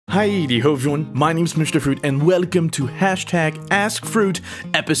Hi-de-ho everyone, my name's Mr. Fruit and welcome to #AskFruit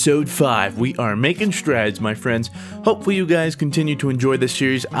episode 5. We are making strides, my friends. Hopefully you guys continue to enjoy this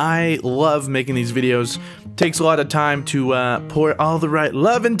series. I love making these videos. Takes a lot of time to pour all the right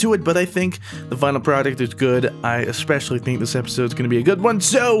love into it, but I think the final product is good. I especially think this episode is going to be a good one.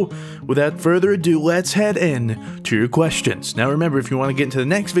 So, without further ado, let's head in to your questions. Now remember, if you want to get into the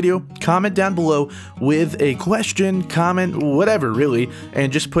next video, comment down below with a question, comment, whatever really,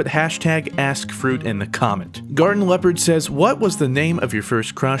 and just put #AskFruit in the comment. Garden Leopard says, what was the name of your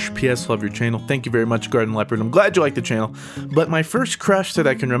first crush? P.S. Love your channel. Thank you very much, Garden Leopard. I'm glad you like the channel. But my first crush that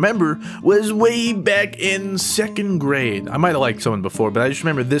I can remember was way back in 2nd grade. I might have liked someone before, but I just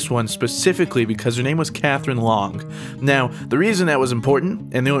remember this one specifically because her name was Catherine Long. Now, the reason that was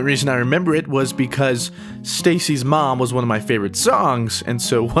important, and the only reason I remember it, was because Stacy's Mom was one of my favorite songs, and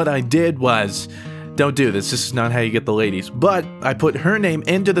so what I did was, don't do this is not how you get the ladies, but I put her name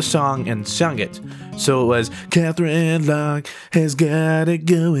into the song and sung it. So it was, Catherine Long has got it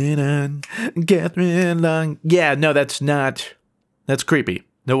going on, Catherine Long. Yeah, no, that's creepy.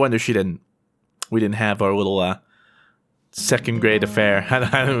 No wonder we didn't have our little 2nd grade affair.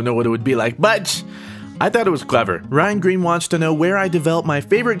 I don't know what it would be like, but I thought it was clever. Ryan Green wants to know where I developed my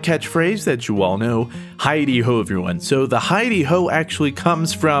favorite catchphrase that you all know, Heidi-ho everyone. So the Heidi-ho actually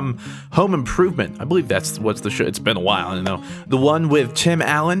comes from Home Improvement. I believe that's what's the show. It's been a while, I don't know. The one with Tim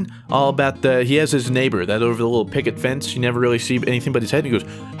Allen, all about he has his neighbor that over the little picket fence, you never really see anything but his head. He goes,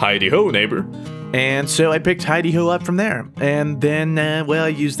 Heidi-ho neighbor. And so I picked Heidi-ho up from there. And then, well, I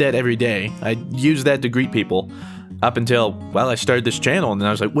use that every day. I use that to greet people. Up until, well, I started this channel, and then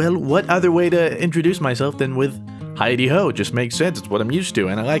I was like, well, what other way to introduce myself than with Heidi-ho? It just makes sense. It's what I'm used to,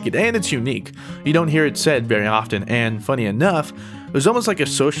 and I like it, and it's unique. You don't hear it said very often, and funny enough, it was almost like a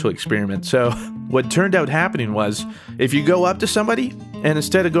social experiment. So what turned out happening was, if you go up to somebody, and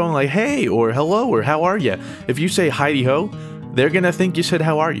instead of going like, hey, or hello, or how are you, if you say Heidi-ho, they're gonna think you said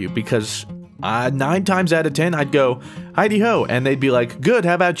how are you, because 9 times out of 10, I'd go, Heidi-ho, and they'd be like, good,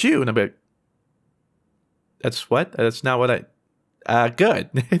 how about you? And I'd be like, that's what? That's not what good.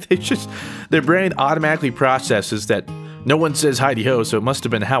 Their brain automatically processes that no one says Heidi-ho, so it must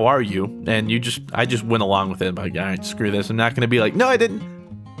have been how are you? And I just went along with it. I'm like, all right, screw this. I'm not going to be like, no, I didn't.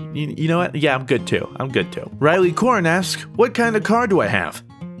 You know what? Yeah, I'm good too. Riley Corn asks, what kind of car do I have?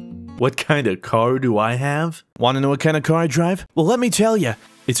 What kind of car do I have? Want to know what kind of car I drive? Well, let me tell you,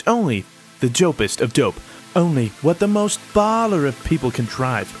 it's only the dopest of dope. Only what the most baller of people can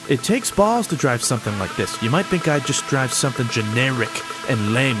drive. It takes balls to drive something like this. You might think I just drive something generic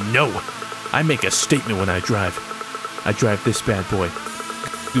and lame. No, I make a statement when I drive. I drive this bad boy.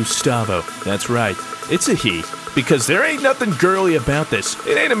 Gustavo. That's right. It's a he. Because there ain't nothing girly about this.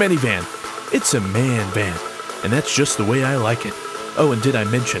 It ain't a minivan. It's a man van. And that's just the way I like it. Oh, and did I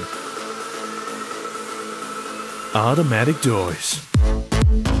mention automatic doors?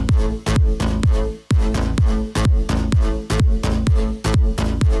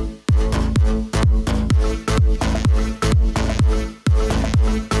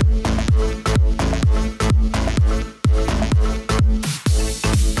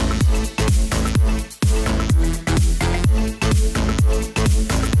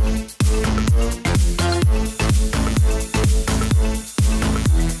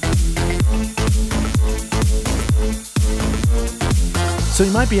 So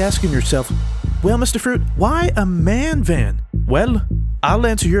you might be asking yourself, well, Mr. Fruit, why a man van? Well, I'll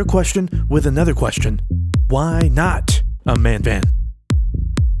answer your question with another question. Why not a man van?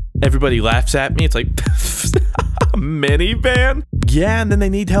 Everybody laughs at me. It's like, a minivan? Yeah, and then they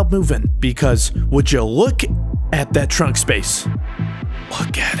need help moving. Because would you look at that trunk space?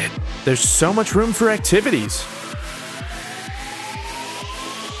 Look at it. There's so much room for activities.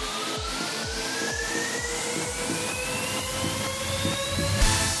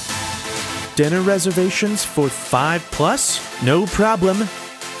 Dinner reservations for 5+? No problem.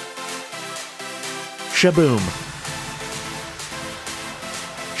 Shaboom.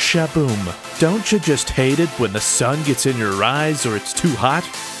 Shaboom. Don't you just hate it when the sun gets in your eyes or it's too hot?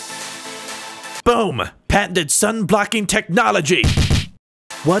 Boom! Patented sun-blocking technology!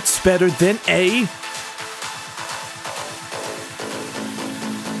 What's better than a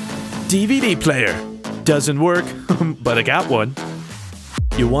DVD player? Doesn't work, but I got one.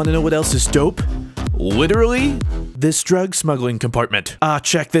 You want to know what else is dope? Literally, this drug smuggling compartment.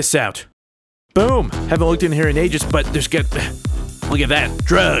 Check this out. Boom! Haven't looked in here in ages, but look at that.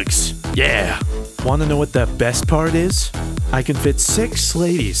 Drugs! Yeah! Want to know what the best part is? I can fit 6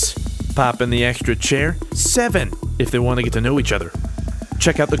 ladies. Pop in the extra chair. 7, if they want to get to know each other.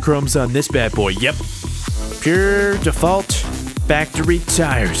 Check out the chromes on this bad boy. Yep. Pure default factory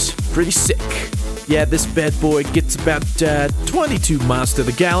tires. Pretty sick. Yeah, this bad boy gets about 22 miles to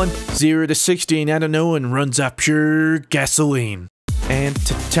the gallon, 0 to 60, I don't know, and runs off pure gasoline. And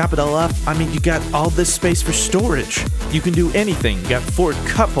to top it all off, I mean, you got all this space for storage. You can do anything. You got 4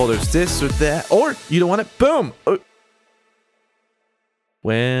 cup holders, this or that, or you don't want it, boom.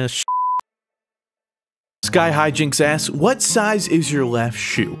 Well, Sky Hijinks asks, what size is your left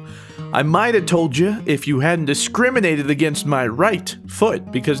shoe? I might have told you if you hadn't discriminated against my right foot,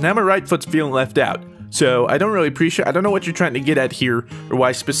 because now my right foot's feeling left out. So I don't really appreciate, I don't know what you're trying to get at here, or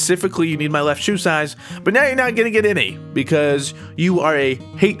why specifically you need my left shoe size, but now you're not gonna get any, because you are a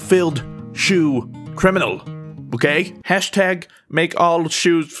hate-filled shoe criminal, okay? Hashtag make all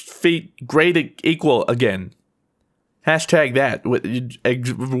shoes feet grade equal again. Hashtag that,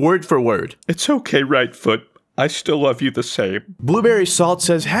 word for word. It's okay, right foot. I still love you the same. Blueberry Salt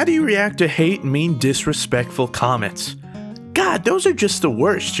says, how do you react to hate, mean, disrespectful comments? God, those are just the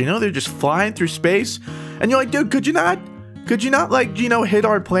worst, you know? They're just flying through space. And you're like, dude, could you not, like, you know, hit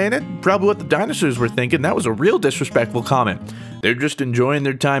our planet? Probably what the dinosaurs were thinking. That was a real disrespectful comment. They're just enjoying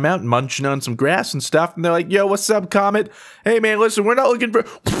their time out, munching on some grass and stuff. And they're like, yo, what's up, Comet? Hey, man, listen, we're not looking for...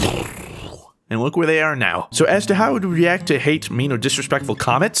 And look where they are now. So as to how would we react to hate, mean, or disrespectful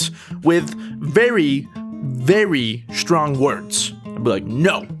comments? With very, very strong words. I'd be like,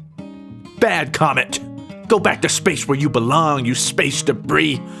 no. Bad comment. Go back to space where you belong, you space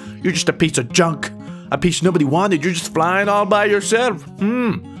debris. You're just a piece of junk. A piece nobody wanted. You're just flying all by yourself.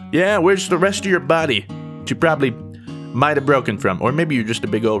 Yeah, where's the rest of your body? You probably might have broken from. Or maybe you're just a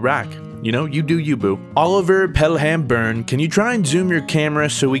big old rock. You know, you do you, boo. Oliver Pelham Byrne, can you try and zoom your camera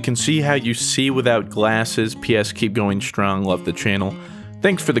so we can see how you see without glasses? P.S. Keep going strong. Love the channel.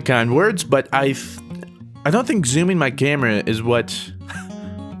 Thanks for the kind words, but I don't think zooming my camera is what...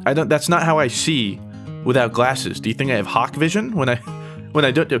 That's not how I see without glasses. Do you think I have hawk vision when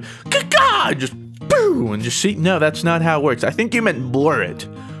I don't do... Just boo and just see? No, that's not how it works. I think you meant blur it.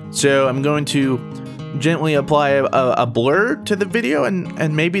 So I'm going to gently apply a blur to the video,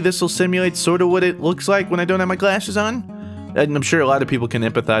 and maybe this will simulate sort of what it looks like when I don't have my glasses on. And I'm sure a lot of people can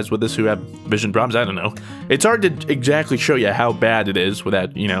empathize with this who have vision problems. I don't know. It's hard to exactly show you how bad it is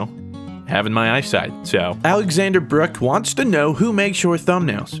without, you know, having my eyesight. So Alexander Brook wants to know who makes your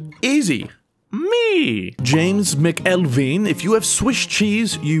thumbnails. Easy. Me. James McElveen, if you have Swiss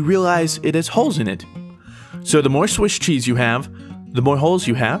cheese, you realize it has holes in it. So the more Swiss cheese you have, the more holes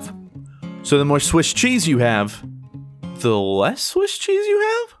you have. So the more Swiss cheese you have, the less Swiss cheese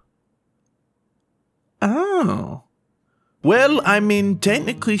you have? Oh. Well, I mean,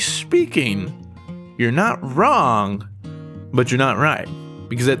 technically speaking, you're not wrong, but you're not right.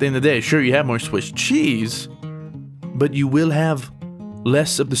 Because at the end of the day, sure, you have more Swiss cheese, but you will have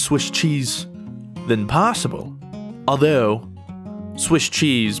less of the Swiss cheese than possible. Although, Swiss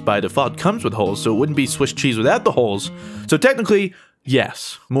cheese by default comes with holes, so it wouldn't be Swiss cheese without the holes. So technically,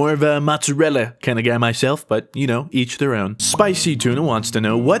 yes, more of a mozzarella kind of guy myself, but, you know, each their own. Spicy Tuna wants to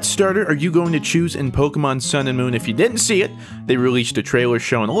know, what starter are you going to choose in Pokemon Sun and Moon? If you didn't see it, they released a trailer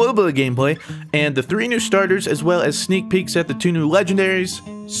showing a little bit of gameplay, and the 3 new starters, as well as sneak peeks at the 2 new legendaries.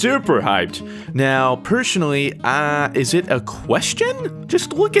 Super hyped. Now, personally, is it a question?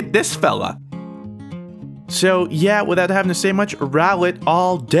 Just look at this fella. So, yeah, without having to say much, Rowlet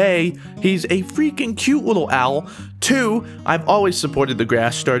all day. He's a freaking cute little owl. 2, I've always supported the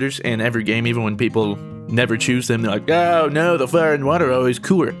grass starters in every game, even when people never choose them. They're like, oh, no, the fire and water are always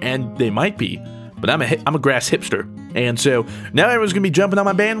cooler. And they might be, but I'm a grass hipster. And so, now everyone's gonna be jumping on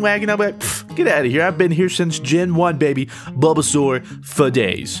my bandwagon. I'll be like, get out of here. I've been here since Gen 1, baby. Bulbasaur for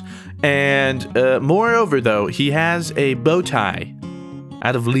days. And, moreover, though, he has a bow tie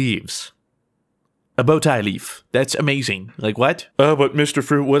out of leaves. A bow tie leaf. That's amazing. Like, what? Oh, but Mr.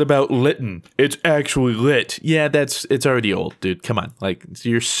 Fruit, what about Litten? It's actually lit. Yeah, it's already old, dude. Come on. Like,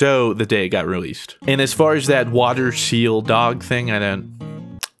 you're so the day it got released. And as far as that water seal dog thing, I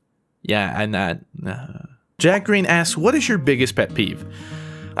don't... Yeah, I'm not... Jack Green asks, what is your biggest pet peeve?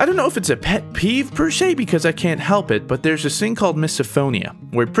 I don't know if it's a pet peeve per se because I can't help it, but there's this thing called misophonia,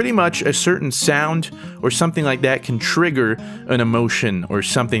 where pretty much a certain sound or something like that can trigger an emotion or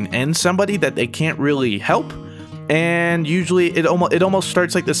something in somebody that they can't really help, and usually it almost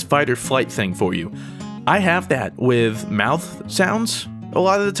starts like this fight or flight thing for you. I have that with mouth sounds a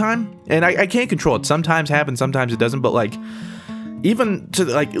lot of the time, and I can't control it. Sometimes it happens, sometimes it doesn't, but like, even to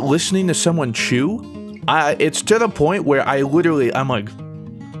like listening to someone chew, it's to the point where I'm like,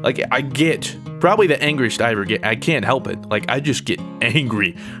 I get probably the angriest I ever get. I can't help it. Like, I just get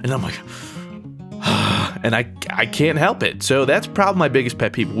angry, and I'm like, and I can't help it. So that's probably my biggest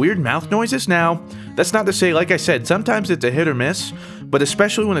pet peeve. Weird mouth noises. Now, That's not to say, like I said, sometimes it's a hit or miss, but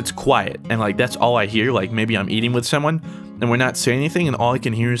especially when it's quiet and like that's all I hear, like maybe I'm eating with someone and we're not saying anything and all I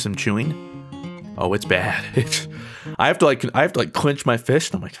can hear is them chewing. Oh, it's bad. I have to clench my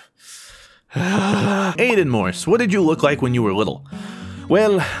fist. I'm like, Aiden Morse, what did you look like when you were little?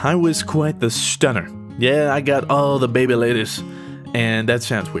 Well, I was quite the stunner. Yeah, I got all the baby ladies. And that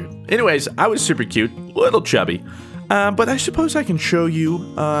sounds weird. Anyways, I was super cute, little chubby. But I suppose I can show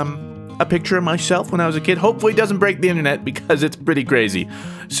you a picture of myself when I was a kid. Hopefully it doesn't break the internet because it's pretty crazy.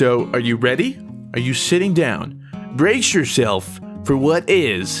 So, are you ready? Are you sitting down? Brace yourself for what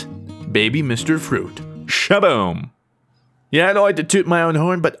is Baby Mr. Fruit. Shaboom! Yeah, I don't like to toot my own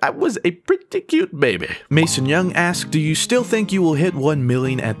horn, but I was a pretty cute baby. Mason Young asks, do you still think you will hit 1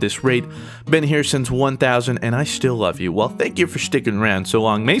 million at this rate? Been here since 1,000 and I still love you. Well, thank you for sticking around so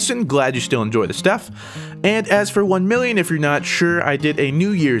long, Mason. Glad you still enjoy the stuff. And as for 1 million, if you're not sure, I did a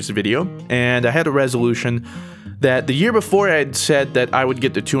New Year's video and I had a resolution that the year before I had said that I would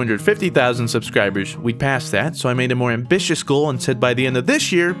get to 250,000 subscribers. We passed that, so I made a more ambitious goal and said by the end of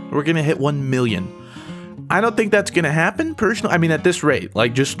this year, we're gonna hit 1 million. I don't think that's going to happen, personally. I mean, at this rate,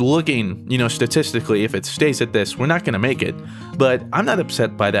 like just looking, you know, statistically, if it stays at this, we're not going to make it. But I'm not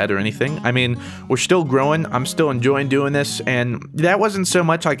upset by that or anything. I mean, we're still growing. I'm still enjoying doing this. And that wasn't so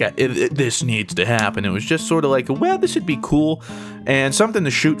much like this needs to happen. It was just sort of like, well, this would be cool and something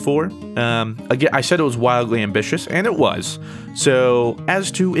to shoot for. Again, I said it was wildly ambitious, and it was. So as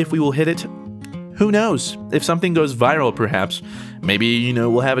to if we will hit it, who knows? If something goes viral, perhaps, maybe, you know,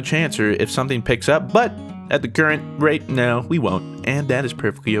 we'll have a chance, or if something picks up. But at the current rate, no, we won't. And that is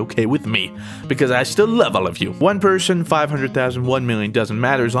perfectly okay with me, because I still love all of you. 1 person, 500,000, 1 million, doesn't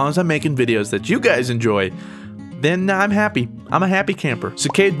matter. As long as I'm making videos that you guys enjoy, then I'm happy. I'm a happy camper.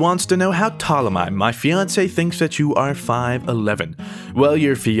 Cicade wants to know, how tall am I? My fiance thinks that you are 5'11". Well,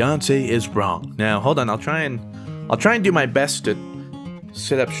 your fiance is wrong. Now, hold on, I'll try and do my best to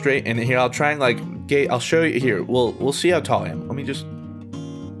sit up straight, and here I'll try and like I'll show you here. We'll see how tall I am. Let me just.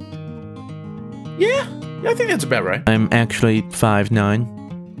 Yeah, I think that's about right. I'm actually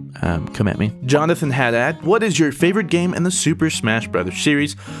 5'9". Come at me. Jonathan Haddad, what is your favorite game in the Super Smash Bros.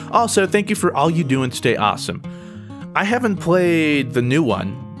 Series? Also, thank you for all you do and stay awesome. I haven't played the new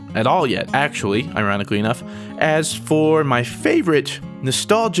one at all yet, actually, ironically enough. As for my favorite,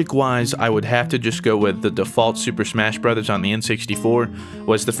 nostalgic-wise, I would have to just go with the default Super Smash Bros. On the N64.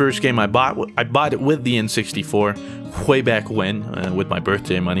 Was the first game I bought. I bought it with the N64 way back when, with my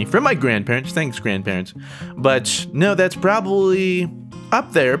birthday money from my grandparents. Thanks, grandparents. But no, that's probably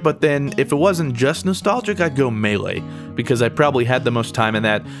up there. But then, if it wasn't just nostalgic, I'd go Melee, because I probably had the most time in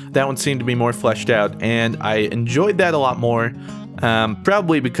that. That one seemed to be more fleshed out, and I enjoyed that a lot more.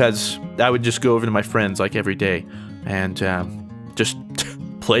 Probably because I would just go over to my friends like every day and just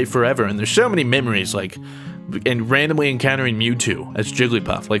play forever. And there's so many memories, like, and randomly encountering Mewtwo as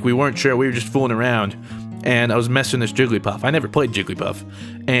Jigglypuff. Like, we weren't sure, we were just fooling around, and I was messing this Jigglypuff. I never played Jigglypuff,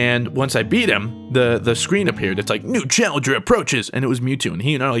 and once I beat him, the screen appeared. It's like, new challenger approaches, and it was Mewtwo, and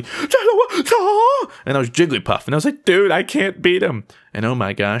he and I were like, and I was Jigglypuff, and I was like, dude, I can't beat him. And oh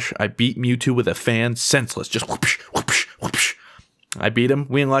my gosh, I beat Mewtwo with a fan, senseless, just whoopsh, whoopsh, whoopsh. I beat him,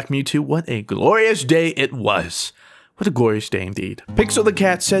 we unlocked Mewtwo. What a glorious day it was. What a glorious day indeed. Pixel the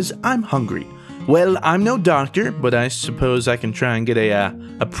Cat says, I'm hungry. Well, I'm no doctor, but I suppose I can try and get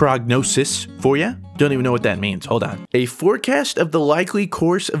a prognosis for you. Don't even know what that means. Hold on. A forecast of the likely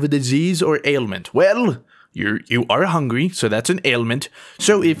course of a disease or ailment. Well, you are hungry, so that's an ailment.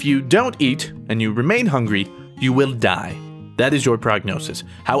 So if you don't eat and you remain hungry, you will die. That is your prognosis.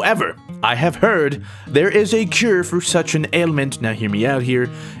 However, I have heard there is a cure for such an ailment. Now hear me out here.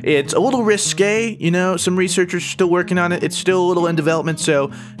 It's a little risque, you know, some researchers are still working on it. It's still a little in development,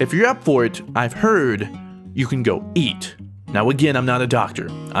 so if you're up for it, I've heard you can go eat. Now again, I'm not a doctor.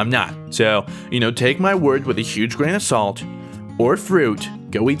 I'm not. So, you know, take my word with a huge grain of salt or fruit.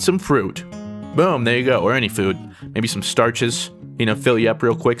 Go eat some fruit. Boom, there you go. Or any food. Maybe some starches, you know, fill you up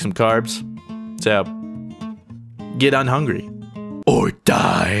real quick, some carbs. So, get unhungry. Or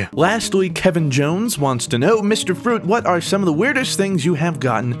die. Lastly, Kevin Jones wants to know, Mr. Fruit, what are some of the weirdest things you have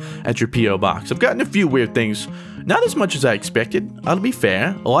gotten at your P.O. box? I've gotten a few weird things. Not as much as I expected, I'll be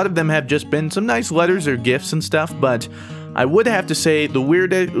fair. A lot of them have just been some nice letters or gifts and stuff, but I would have to say the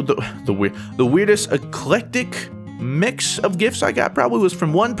weirdest eclectic mix of gifts I got probably was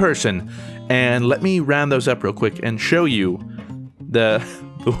from one person. And let me round those up real quick and show you the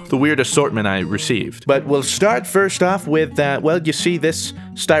weird assortment I received. But we'll start first off with, well, you see this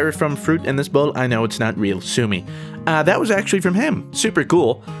styrofoam fruit in this bowl? I know it's not real, sue me. That was actually from him. Super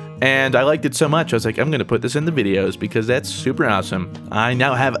cool. And I liked it so much, I was like, I'm gonna put this in the videos because that's super awesome. I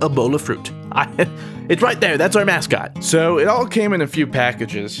now have a bowl of fruit. It's right there, that's our mascot. So it all came in a few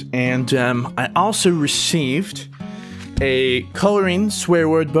packages, and I also received a coloring swear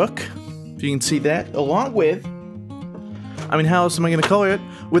word book. If you can see that, along with, I mean, how else am I gonna color it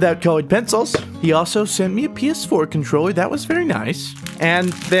without colored pencils? He also sent me a PS4 controller, that was very nice. And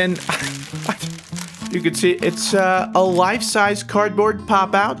then, you can see it's a life-size cardboard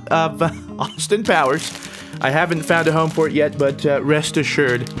pop-out of Austin Powers. I haven't found a home for it yet, but rest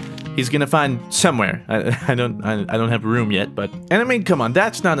assured, he's gonna find somewhere. I don't have room yet, but, and I mean, come on,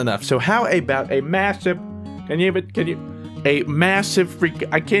 that's not enough. So how about a massive? A massive freak?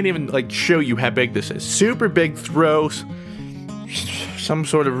 I can't even like show you how big this is. Super big throws. Some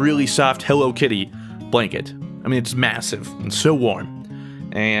sort of really soft Hello Kitty blanket. I mean, it's massive and so warm.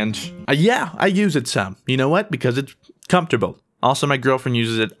 And yeah, I use it some. You know what? Because it's comfortable. Also, my girlfriend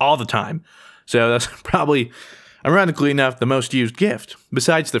uses it all the time. So that's probably, ironically enough, the most used gift,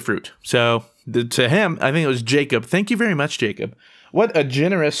 besides the fruit. So to him, I think it was Jacob. Thank you very much, Jacob. What a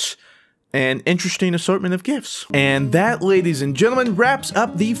generous and interesting assortment of gifts. And that, ladies and gentlemen, wraps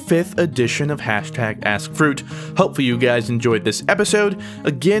up the 5th edition of #AskFruit. Hopefully you guys enjoyed this episode.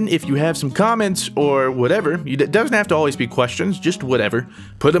 Again, if you have some comments or whatever, it doesn't have to always be questions, just whatever.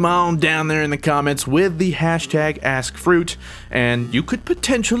 Put them on down there in the comments with the #AskFruit, and you could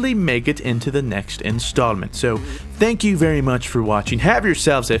potentially make it into the next installment. So thank you very much for watching. Have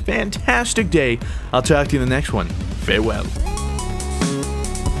yourselves a fantastic day. I'll talk to you in the next one. Farewell.